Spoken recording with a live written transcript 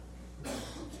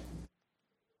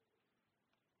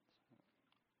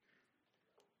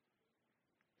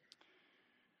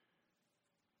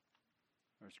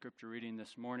Our scripture reading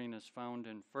this morning is found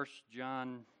in 1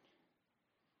 John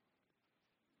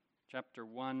chapter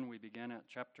 1. We begin at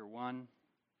chapter 1.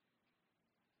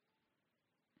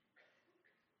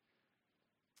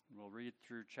 We'll read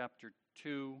through chapter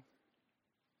 2,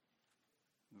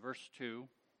 verse 2.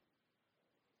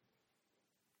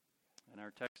 And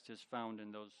our text is found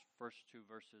in those first two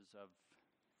verses of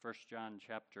 1 John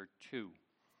chapter 2.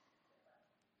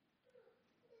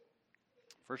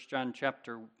 1 John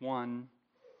chapter 1,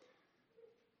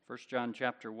 1 John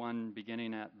chapter 1,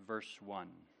 beginning at verse 1.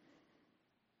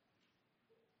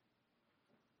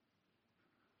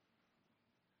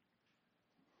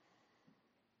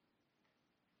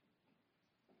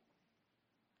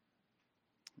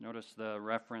 Notice the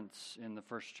reference in the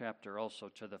first chapter also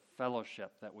to the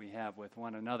fellowship that we have with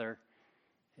one another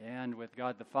and with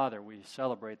God the Father. We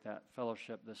celebrate that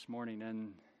fellowship this morning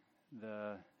in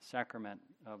the sacrament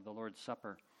of the Lord's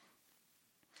Supper.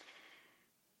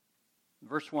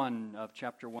 Verse 1 of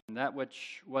chapter 1, that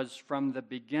which was from the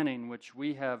beginning, which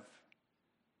we have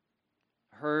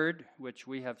heard, which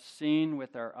we have seen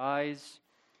with our eyes,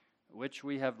 which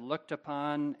we have looked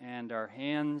upon, and our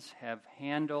hands have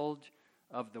handled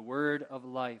of the word of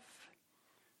life.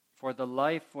 For the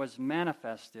life was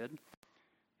manifested,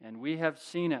 and we have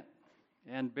seen it,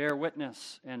 and bear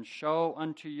witness, and show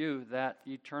unto you that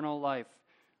eternal life,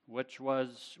 which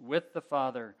was with the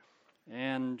Father,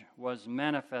 and was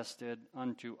manifested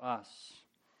unto us.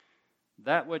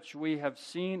 That which we have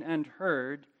seen and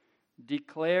heard,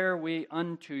 declare we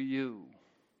unto you,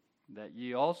 that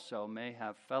ye also may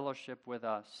have fellowship with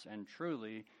us. And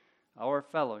truly, our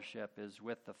fellowship is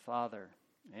with the Father,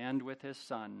 and with his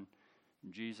Son,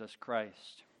 Jesus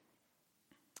Christ.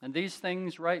 And these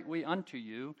things write we unto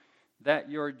you, that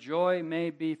your joy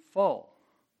may be full.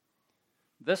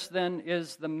 This then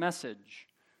is the message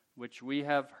which we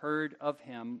have heard of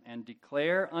him, and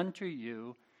declare unto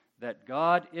you, that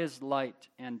God is light,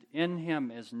 and in him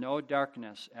is no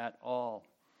darkness at all.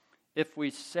 If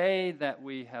we say that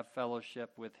we have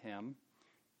fellowship with him,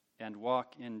 and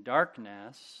walk in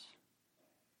darkness,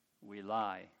 we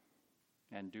lie,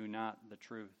 and do not the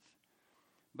truth.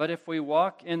 But if we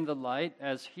walk in the light,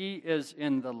 as he is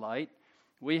in the light,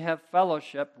 we have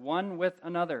fellowship one with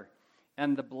another,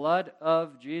 and the blood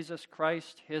of Jesus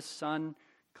Christ, his Son,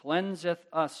 cleanseth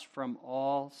us from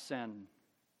all sin.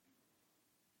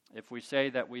 If we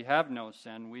say that we have no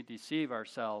sin, we deceive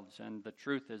ourselves, and the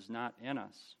truth is not in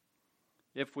us.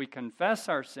 If we confess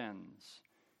our sins,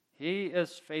 he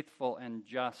is faithful and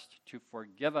just to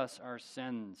forgive us our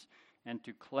sins and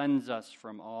to cleanse us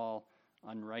from all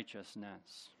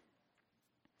unrighteousness.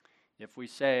 If we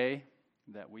say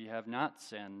that we have not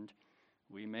sinned,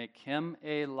 we make him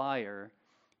a liar,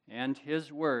 and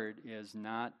his word is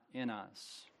not in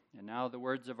us. And now the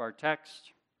words of our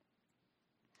text.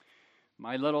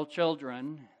 My little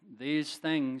children, these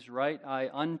things write I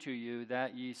unto you,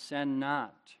 that ye sin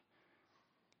not.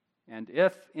 And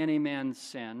if any man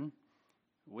sin,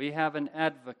 we have an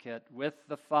advocate with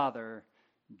the Father,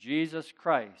 Jesus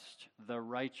Christ, the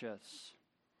righteous.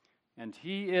 And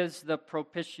he is the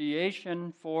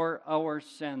propitiation for our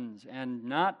sins, and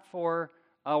not for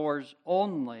ours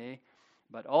only,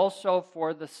 but also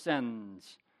for the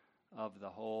sins of the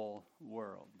whole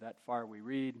world. That far we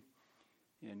read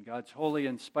in God's holy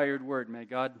inspired word. May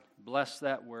God bless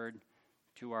that word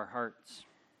to our hearts.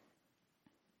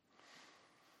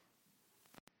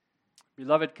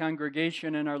 Beloved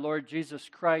congregation in our Lord Jesus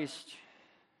Christ,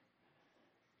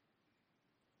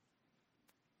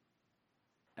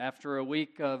 after a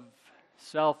week of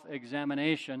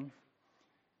self-examination,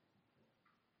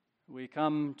 we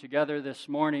come together this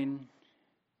morning,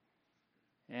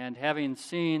 and having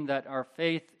seen that our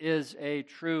faith is a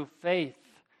true faith,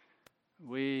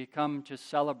 we come to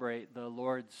celebrate the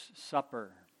Lord's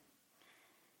Supper.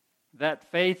 That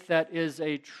faith that is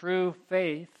a true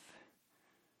faith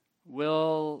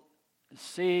will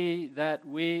see that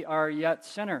we are yet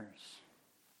sinners.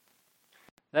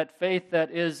 That faith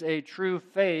that is a true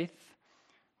faith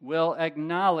will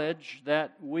acknowledge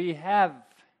that we have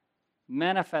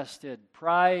manifested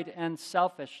pride and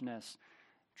selfishness.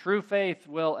 True faith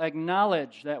will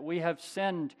acknowledge that we have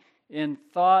sinned in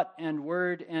thought and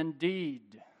word and deed.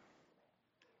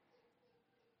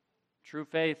 True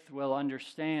faith will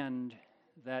understand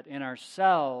that in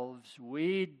ourselves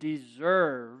we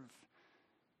deserve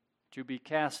to be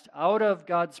cast out of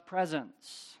God's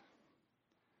presence.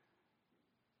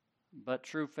 But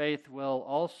true faith will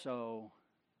also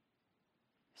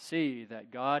see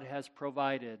that God has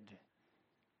provided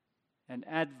an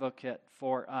advocate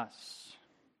for us.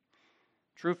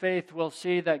 True faith will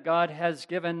see that God has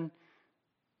given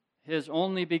His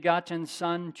only begotten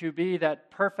Son to be that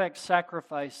perfect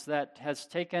sacrifice that has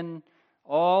taken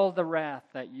all the wrath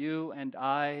that you and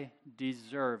I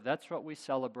deserve. That's what we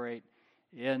celebrate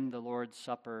in the Lord's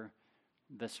Supper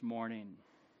this morning.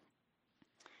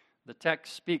 The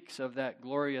text speaks of that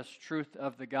glorious truth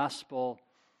of the gospel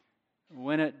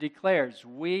when it declares,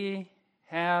 "We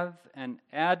have an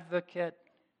advocate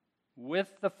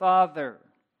with the Father,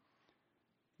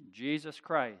 Jesus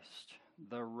Christ,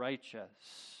 the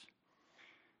righteous."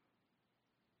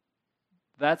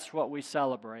 That's what we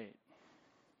celebrate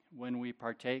when we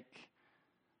partake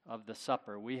of the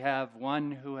supper. We have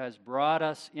one who has brought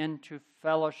us into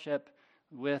fellowship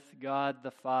with God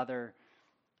the Father,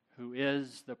 who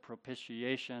is the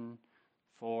propitiation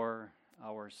for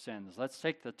our sins. Let's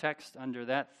take the text under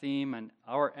that theme and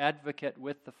our advocate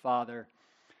with the Father.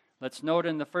 Let's note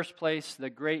in the first place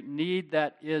the great need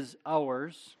that is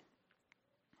ours,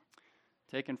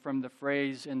 taken from the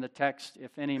phrase in the text,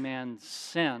 "if any man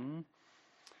sin."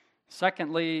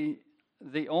 Secondly,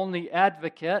 the only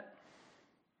advocate.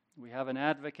 We have an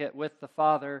advocate with the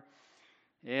Father,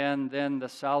 and then the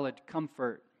solid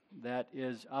comfort that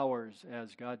is ours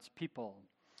as God's people.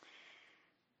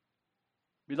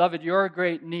 Beloved, your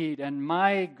great need and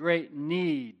my great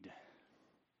need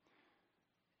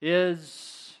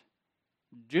is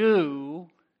due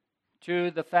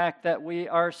to the fact that we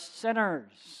are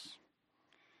sinners.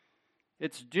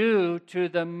 It's due to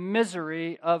the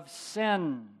misery of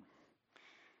sin.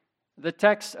 The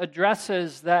text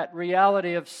addresses that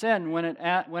reality of sin when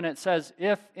it says,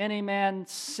 "if any man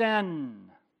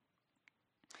sin."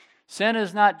 Sin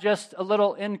is not just a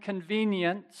little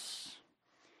inconvenience.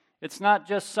 It's not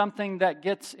just something that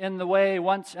gets in the way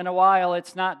once in a while.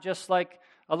 It's not just like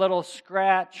a little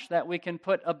scratch that we can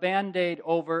put a Band-Aid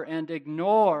over and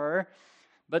ignore.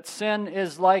 But sin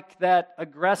is like that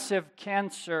aggressive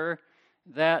cancer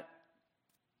that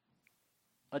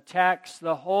attacks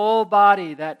the whole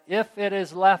body, that if it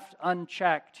is left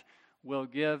unchecked, will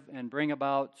give and bring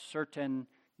about certain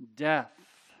death.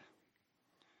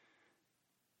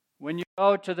 When you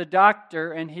go to the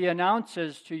doctor and he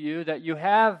announces to you that you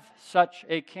have such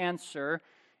a cancer,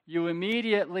 you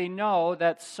immediately know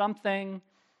that's something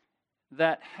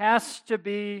that has to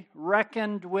be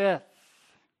reckoned with.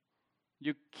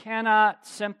 You cannot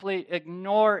simply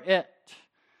ignore it.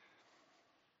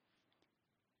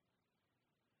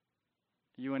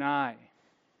 You and I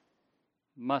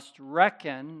must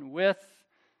reckon with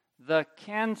the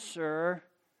cancer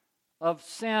of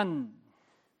sin.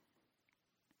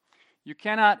 You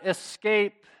cannot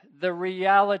escape the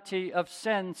reality of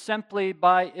sin simply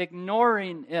by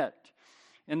ignoring it.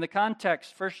 In the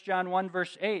context, 1 John 1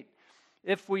 verse 8,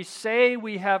 "If we say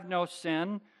we have no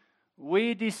sin,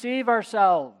 we deceive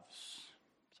ourselves."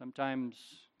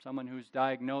 Sometimes someone who's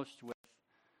diagnosed with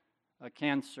a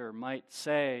cancer might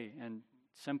say and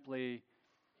simply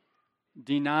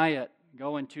deny it,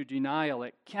 go into denial.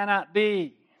 It cannot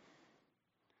be.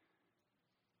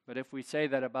 But if we say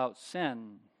that about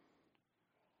sin,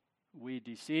 we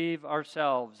deceive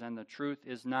ourselves and the truth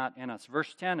is not in us.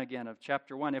 Verse 10 again of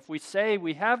chapter 1. "If we say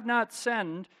we have not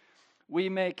sinned, we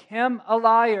make him a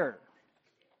liar,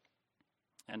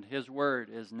 and his word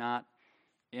is not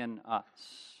in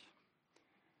us."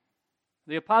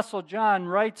 The Apostle John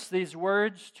writes these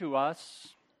words to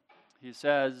us. He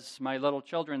says, "My little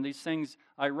children, these things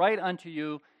I write unto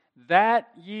you,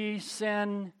 that ye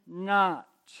sin not."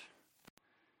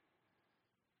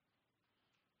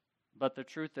 But the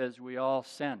truth is, we all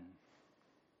sin.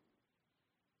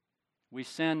 We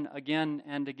sin again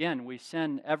and again. We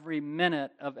sin every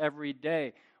minute of every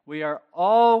day. We are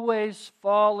always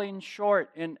falling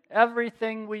short in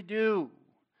everything we do.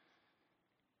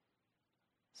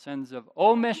 Sins of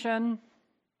omission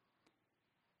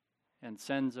and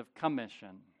sins of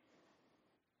commission.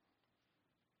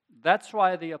 That's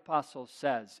why the apostle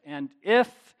says, "And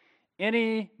if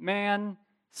any man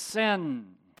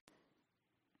sin."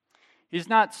 He's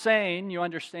not saying, you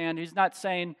understand, he's not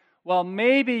saying, well,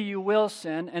 maybe you will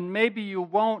sin and maybe you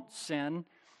won't sin,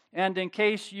 and in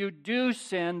case you do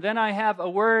sin, then I have a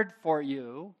word for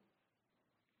you.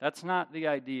 That's not the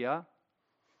idea.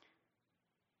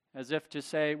 As if to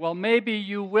say, well, maybe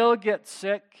you will get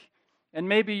sick and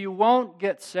maybe you won't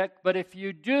get sick, but if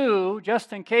you do,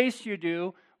 just in case you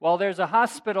do, well, there's a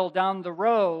hospital down the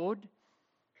road.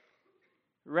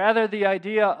 Rather, the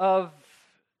idea of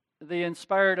the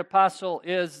inspired apostle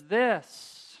is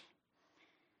this.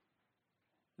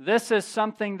 This is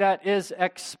something that is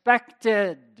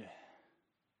expected.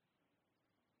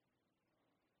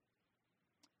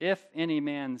 If any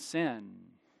man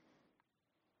sin.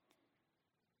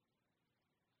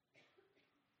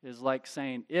 is like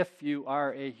saying, if you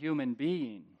are a human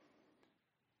being.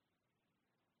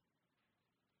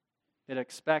 It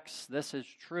expects this is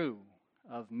true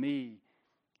of me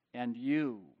and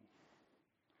you.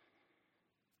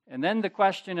 And then the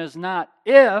question is not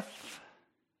if,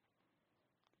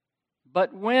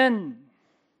 but when.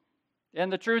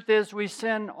 And the truth is we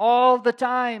sin all the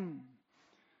time.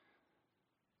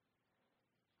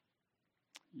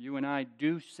 You and I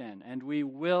do sin, and we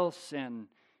will sin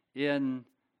in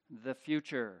the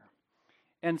future.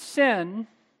 And sin,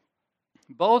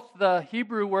 both the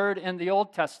Hebrew word in the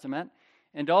Old Testament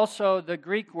and also the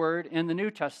Greek word in the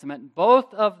New Testament,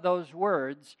 both of those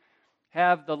words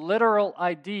have the literal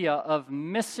idea of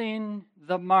missing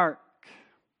the mark.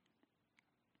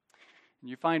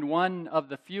 You find one of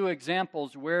the few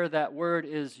examples where that word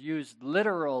is used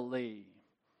literally.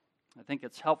 I think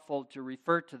it's helpful to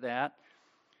refer to that.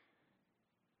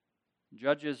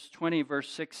 Judges 20, verse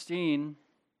 16,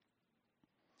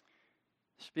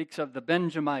 speaks of the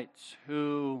Benjamites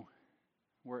who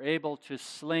were able to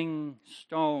sling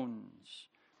stones.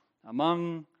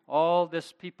 Among all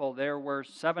this people, there were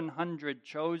 700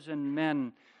 chosen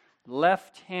men,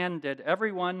 left-handed,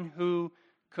 everyone who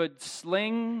could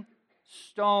sling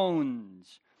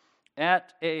stones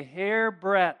at a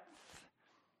hairbreadth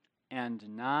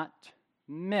and not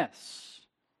miss.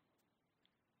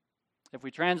 If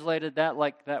we translated that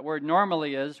like that word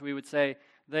normally is, we would say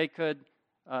they could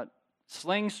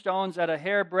sling stones at a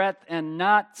hairbreadth and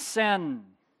not sin.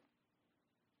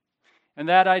 And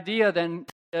that idea then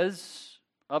is,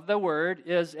 of the word,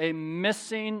 is a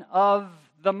missing of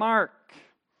the mark.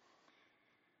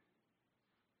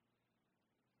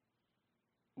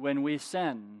 When we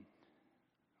sin,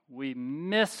 we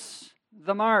miss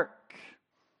the mark.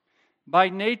 By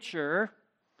nature,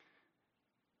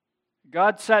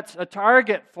 God sets a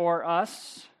target for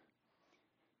us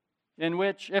in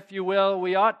which, if you will,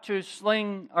 we ought to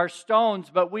sling our stones,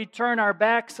 but we turn our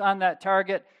backs on that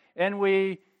target and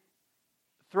we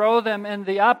throw them in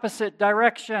the opposite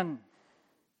direction.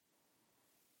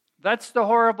 That's the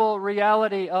horrible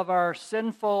reality of our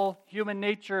sinful human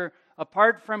nature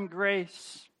apart from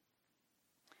grace.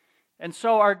 And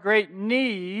so our great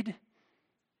need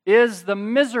is the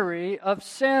misery of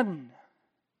sin.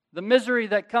 The misery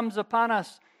that comes upon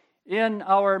us in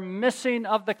our missing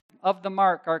of the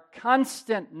mark, our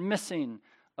constant missing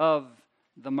of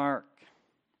the mark.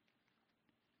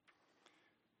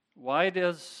 Why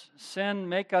does sin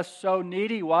make us so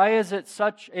needy? Why is it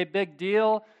such a big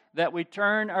deal that we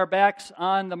turn our backs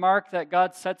on the mark that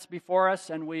God sets before us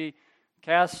and we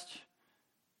cast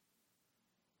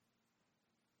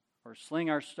or sling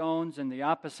our stones in the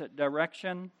opposite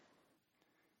direction?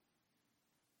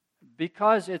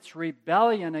 Because it's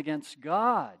rebellion against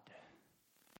God.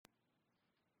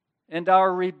 And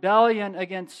our rebellion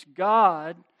against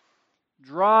God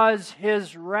draws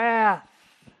His wrath.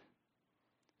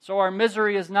 So our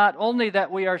misery is not only that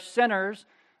we are sinners,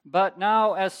 but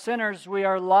now as sinners we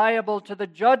are liable to the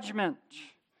judgment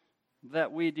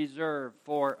that we deserve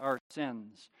for our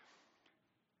sins.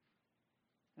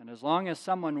 And as long as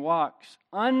someone walks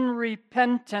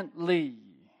unrepentantly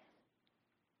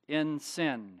in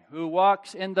sin, who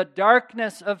walks in the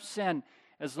darkness of sin,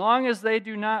 as long as they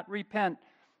do not repent,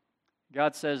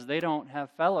 God says they don't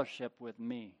have fellowship with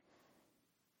me.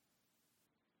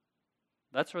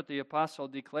 That's what the apostle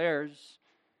declares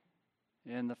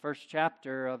in the first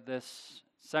chapter of this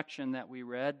section that we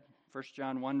read, 1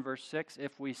 John 1, verse 6.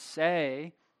 If we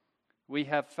say we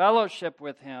have fellowship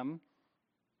with Him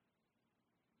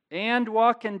and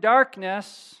walk in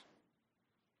darkness,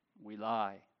 we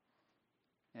lie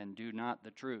and do not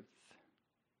the truth.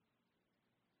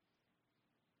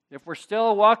 If we're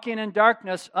still walking in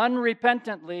darkness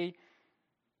unrepentantly,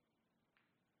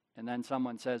 and then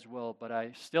someone says, well, but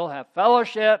I still have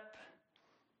fellowship,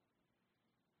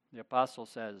 the apostle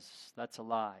says, that's a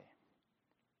lie.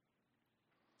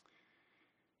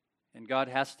 And God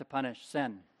has to punish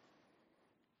sin.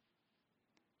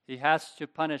 He has to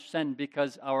punish sin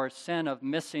because our sin of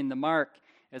missing the mark,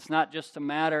 it's not just a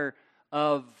matter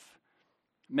of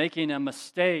making a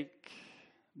mistake,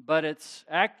 but it's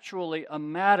actually a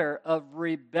matter of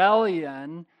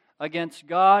rebellion against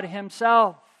God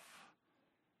Himself.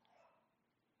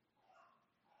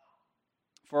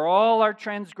 For all our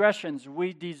transgressions,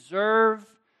 we deserve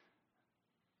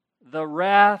the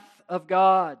wrath of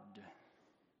God.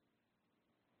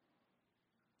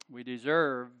 We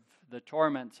deserve the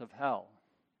torments of hell.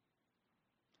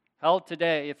 Hell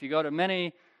today, if you go to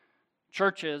many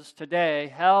churches today,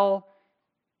 hell,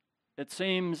 it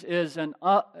seems, is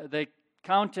they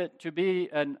count it to be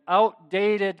an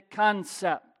outdated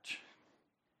concept.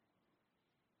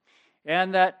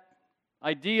 And that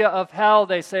idea of hell,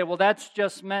 they say, well, that's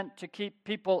just meant to keep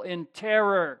people in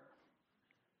terror.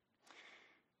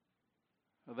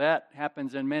 Well, that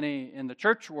happens in the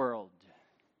church world.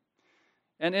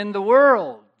 And in the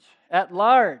world at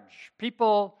large,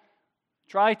 people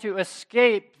try to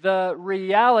escape the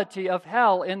reality of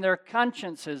hell in their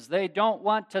consciences. They don't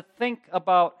want to think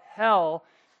about hell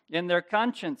in their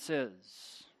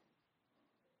consciences.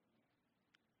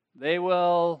 They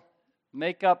will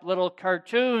make up little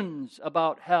cartoons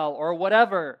about hell or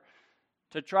whatever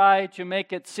to try to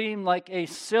make it seem like a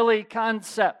silly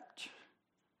concept.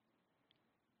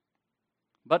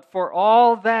 But for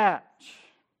all that,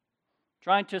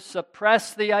 trying to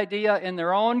suppress the idea in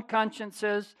their own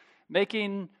consciences,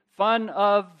 making fun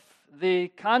of the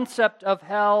concept of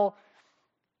hell,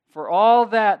 for all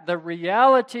that, the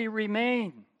reality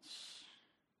remains.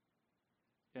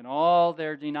 And all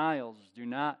their denials do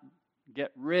not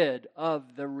get rid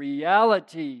of the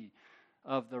reality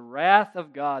of the wrath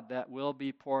of God that will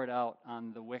be poured out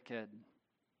on the wicked.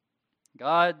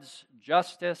 God's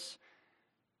justice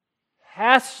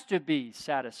has to be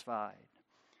satisfied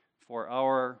for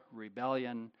our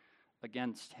rebellion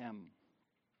against Him.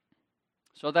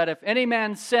 So that if any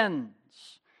man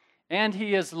sins and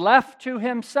he is left to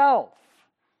himself,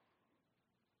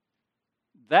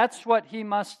 that's what he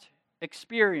must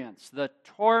experience, the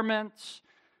torments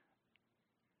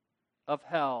of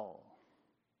hell,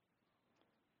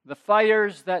 the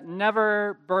fires that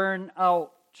never burn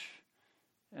out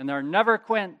and are never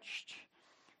quenched,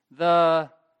 the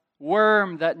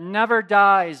worm that never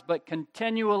dies but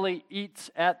continually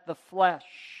eats at the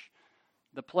flesh,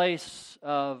 the place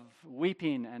of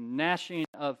weeping and gnashing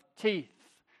of teeth.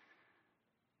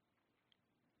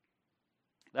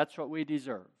 That's what we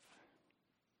deserve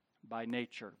by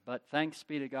nature. But thanks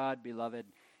be to God, beloved,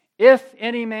 if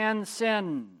any man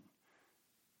sin,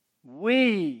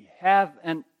 we have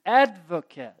an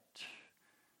advocate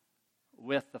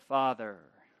with the Father,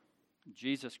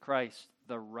 Jesus Christ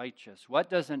the righteous. What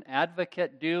does an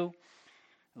advocate do?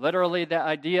 Literally, the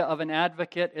idea of an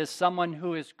advocate is someone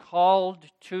who is called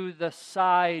to the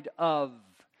side of.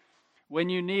 When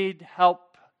you need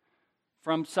help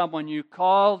from someone, you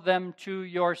call them to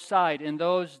your side. In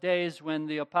those days when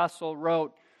the apostle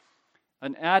wrote,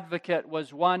 an advocate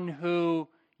was one who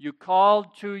you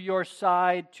called to your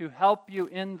side to help you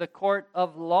in the court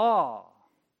of law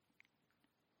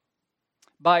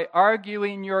by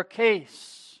arguing your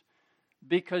case,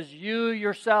 because you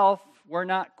yourself were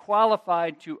not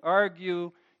qualified to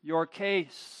argue your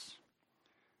case.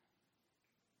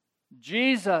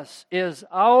 Jesus is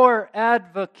our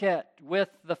advocate with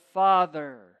the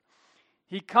Father.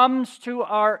 He comes to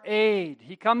our aid.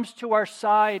 He comes to our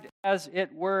side, as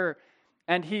it were,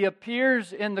 and He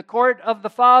appears in the court of the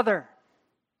Father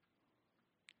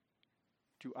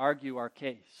to argue our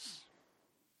case.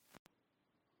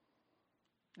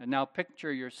 And now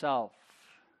picture yourself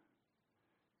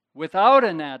without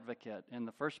an advocate in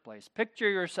the first place. Picture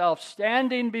yourself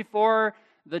standing before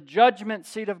the judgment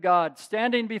seat of God,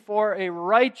 standing before a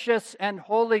righteous and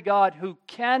holy God who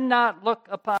cannot look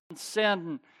upon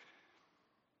sin.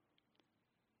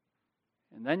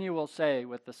 And then you will say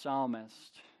with the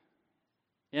psalmist,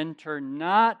 enter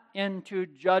not into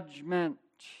judgment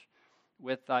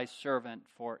with thy servant,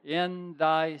 for in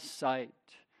thy sight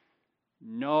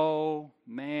no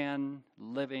man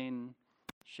living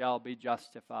shall be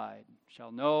justified.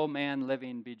 Shall no man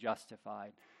living be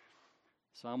justified.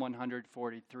 Psalm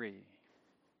 143.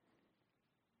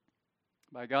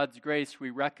 By God's grace, we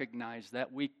recognize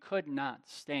that we could not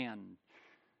stand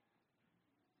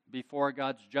before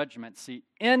God's judgment seat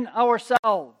in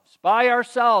ourselves, by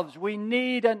ourselves. We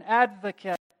need an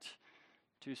advocate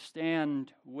to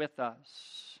stand with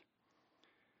us.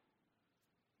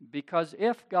 Because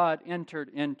if God entered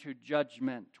into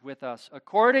judgment with us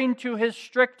according to His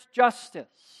strict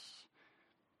justice,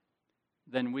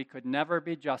 then we could never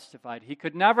be justified. He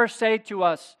could never say to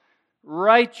us,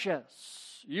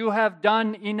 righteous, you have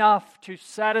done enough to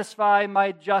satisfy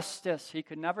my justice. He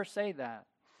could never say that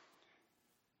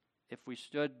if we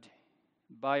stood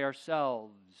by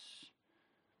ourselves,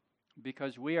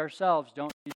 because we ourselves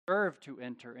don't deserve to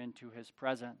enter into His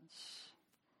presence.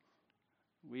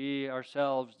 We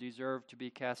ourselves deserve to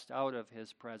be cast out of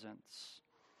His presence.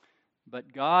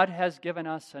 But God has given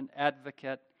us an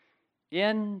advocate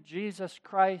in Jesus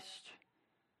Christ,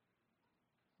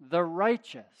 the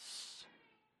righteous.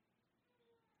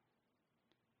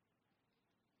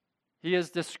 He is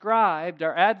described,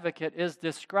 our advocate is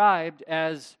described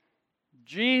as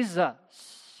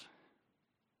Jesus.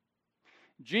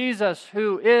 Jesus,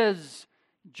 who is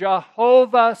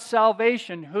Jehovah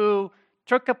salvation, who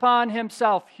took upon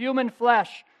himself human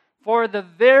flesh for the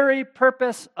very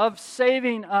purpose of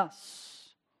saving us.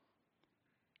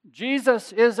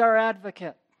 Jesus is our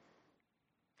advocate.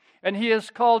 And he is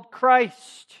called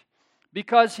Christ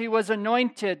because he was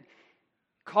anointed,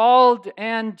 called,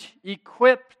 and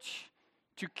equipped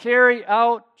to carry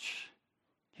out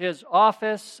his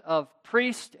office of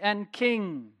priest and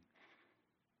king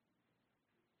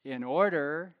in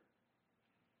order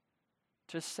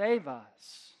to save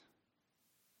us.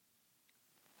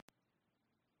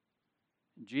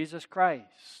 Jesus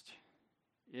Christ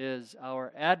is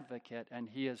our advocate, and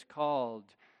he is called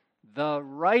the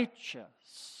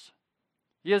righteous.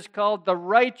 He is called the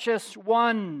righteous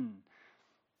one.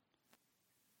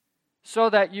 So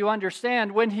that you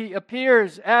understand, when he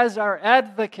appears as our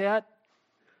advocate,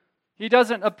 he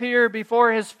doesn't appear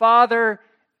before his Father,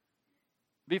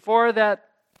 before that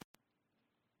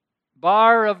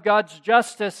bar of God's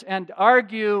justice, and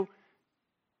argue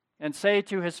and say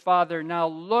to his Father, now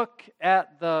look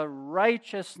at the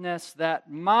righteousness that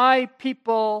my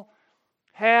people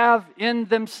have in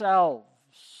themselves.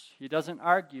 He doesn't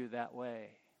argue that way.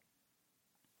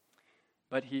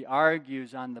 But he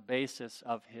argues on the basis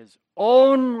of his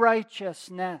own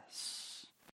righteousness.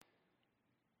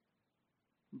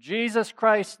 Jesus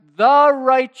Christ, the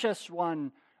righteous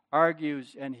one,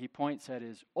 argues and he points at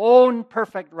his own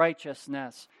perfect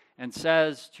righteousness and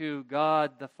says to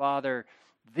God the Father,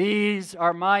 these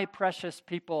are my precious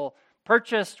people,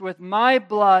 purchased with my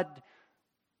blood,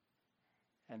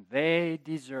 and they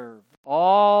deserve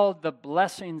all the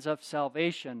blessings of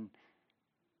salvation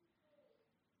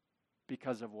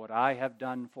because of what I have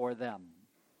done for them.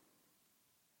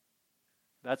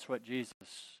 That's what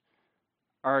Jesus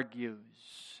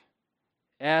argues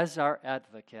as our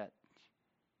advocate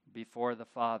before the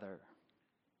Father.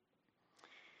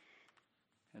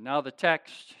 And now the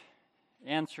text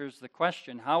answers the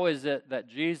question, how is it that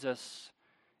Jesus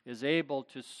is able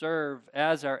to serve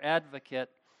as our advocate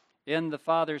in the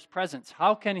Father's presence?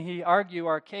 How can he argue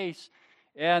our case?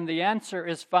 And the answer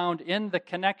is found in the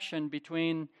connection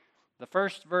between the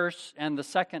first verse and the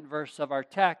second verse of our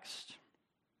text.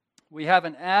 We have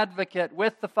an advocate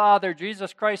with the Father,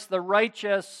 Jesus Christ the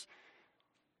righteous.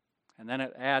 And then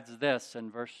it adds this in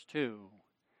verse 2.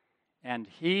 And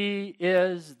he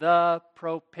is the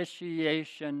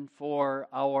propitiation for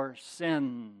our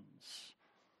sins.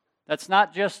 That's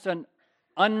not just an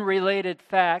unrelated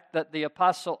fact that the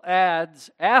apostle adds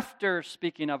after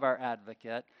speaking of our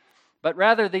advocate, but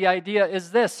rather the idea is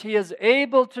this: he is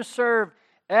able to serve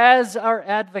as our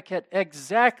advocate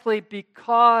exactly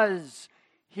because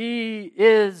he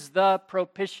is the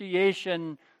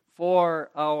propitiation for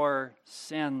our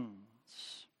sins.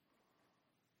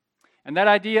 And that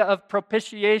idea of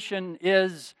propitiation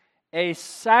is a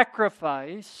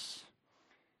sacrifice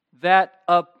that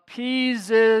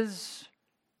appeases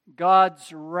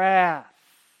God's wrath.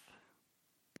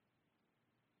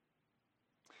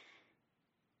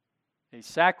 A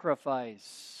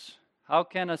sacrifice. How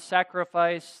can a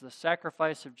sacrifice, the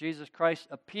sacrifice of Jesus Christ,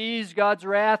 appease God's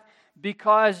wrath?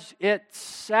 Because it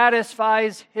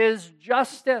satisfies his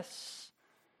justice.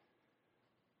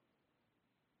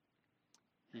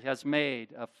 He has made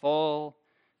a full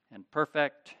and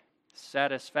perfect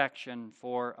satisfaction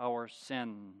for our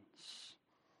sins.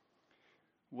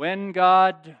 When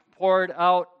God poured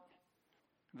out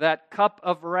that cup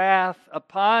of wrath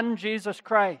upon Jesus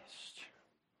Christ,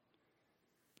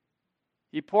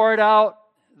 he poured out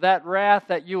that wrath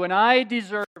that you and I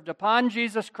deserved upon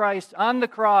Jesus Christ on the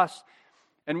cross.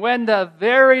 And when the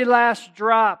very last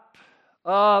drop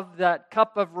of that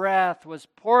cup of wrath was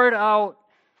poured out,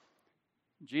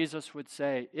 Jesus would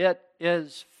say, "It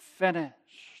is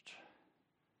finished."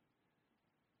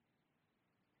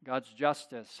 God's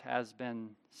justice has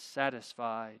been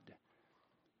satisfied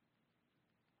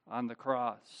on the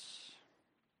cross.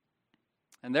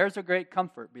 And there's a great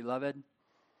comfort, beloved.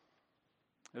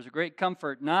 There's a great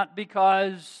comfort, not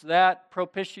because that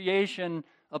propitiation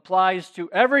applies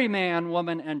to every man,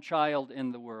 woman, and child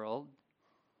in the world.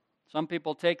 Some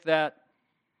people take that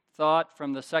thought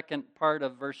from the second part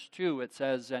of verse 2. It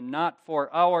says, and not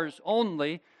for ours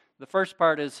only. The first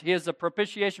part is, he is a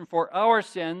propitiation for our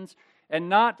sins, and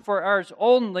not for ours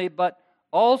only, but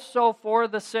also for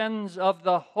the sins of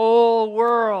the whole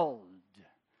world.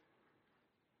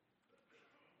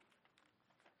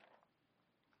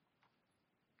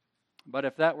 But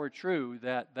if that were true,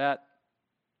 that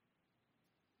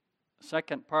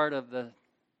second part of the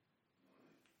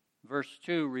verse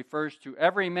 2 refers to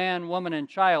every man, woman, and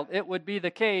child, it would be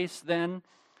the case then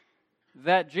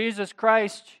that Jesus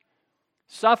Christ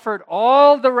suffered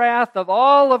all the wrath of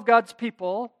all of God's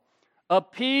people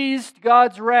appeased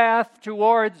God's wrath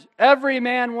towards every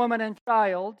man, woman, and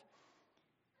child.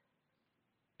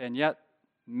 And yet,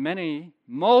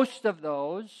 most of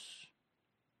those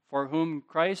for whom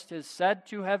Christ is said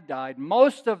to have died,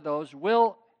 most of those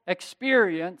will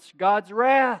experience God's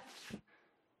wrath.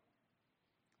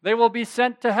 They will be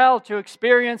sent to hell to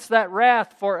experience that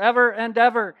wrath forever and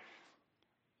ever.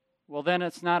 Well, then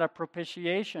it's not a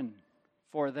propitiation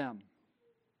for them.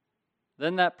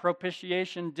 Then that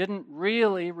propitiation didn't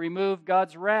really remove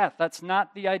God's wrath. That's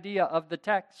not the idea of the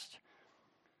text.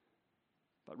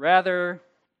 But rather,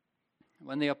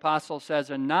 when the apostle says,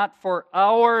 and not for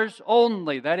ours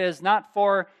only, that is, not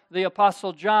for the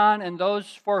apostle John and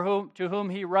those to whom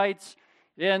he writes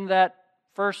in that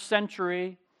first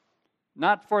century,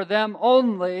 not for them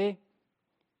only,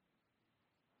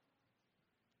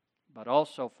 but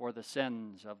also for the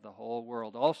sins of the whole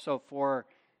world, also for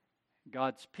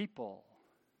God's people,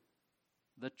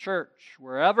 the church,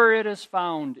 wherever it is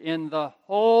found in the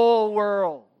whole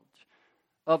world,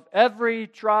 of every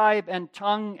tribe and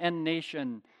tongue and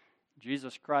nation.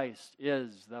 Jesus Christ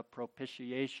is the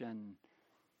propitiation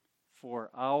for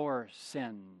our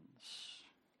sins.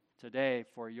 Today,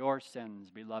 for your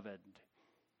sins, beloved,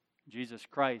 Jesus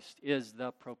Christ is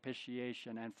the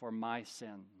propitiation, and for my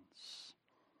sins.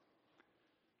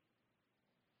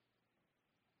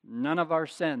 None of our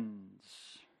sins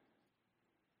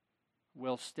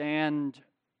will stand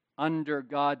under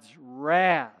God's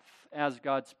wrath as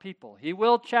God's people. He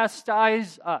will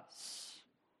chastise us.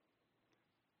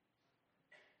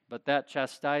 But that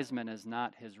chastisement is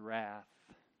not His wrath.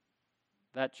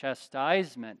 That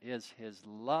chastisement is His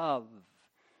love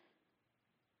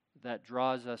that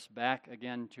draws us back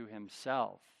again to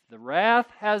Himself. The wrath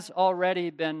has already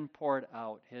been poured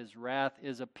out. His wrath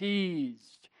is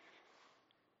appeased.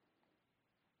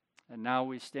 And now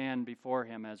we stand before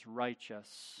Him as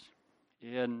righteous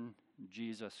in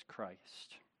Jesus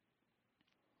Christ.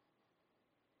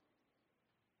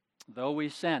 Though we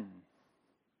sin,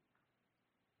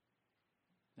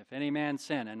 if any man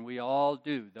sin, and we all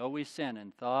do, though we sin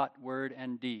in thought, word,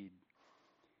 and deed,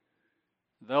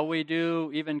 though we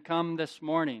do even come this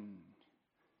morning,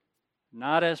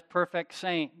 not as perfect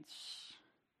saints,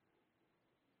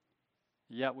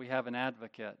 yet we have an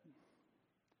advocate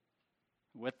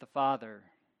with the Father,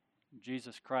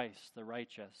 Jesus Christ, the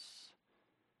righteous.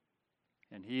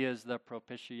 And He is the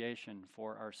propitiation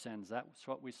for our sins. That's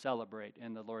what we celebrate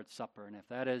in the Lord's Supper. And if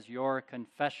that is your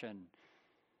confession,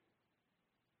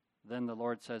 then the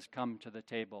Lord says, come to the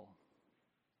table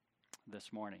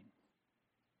this morning.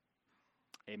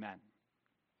 Amen.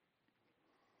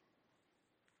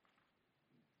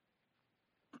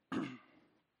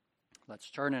 Let's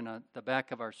turn in the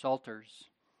back of our Psalters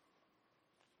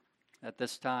at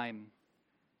this time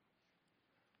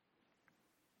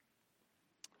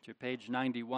to page 91.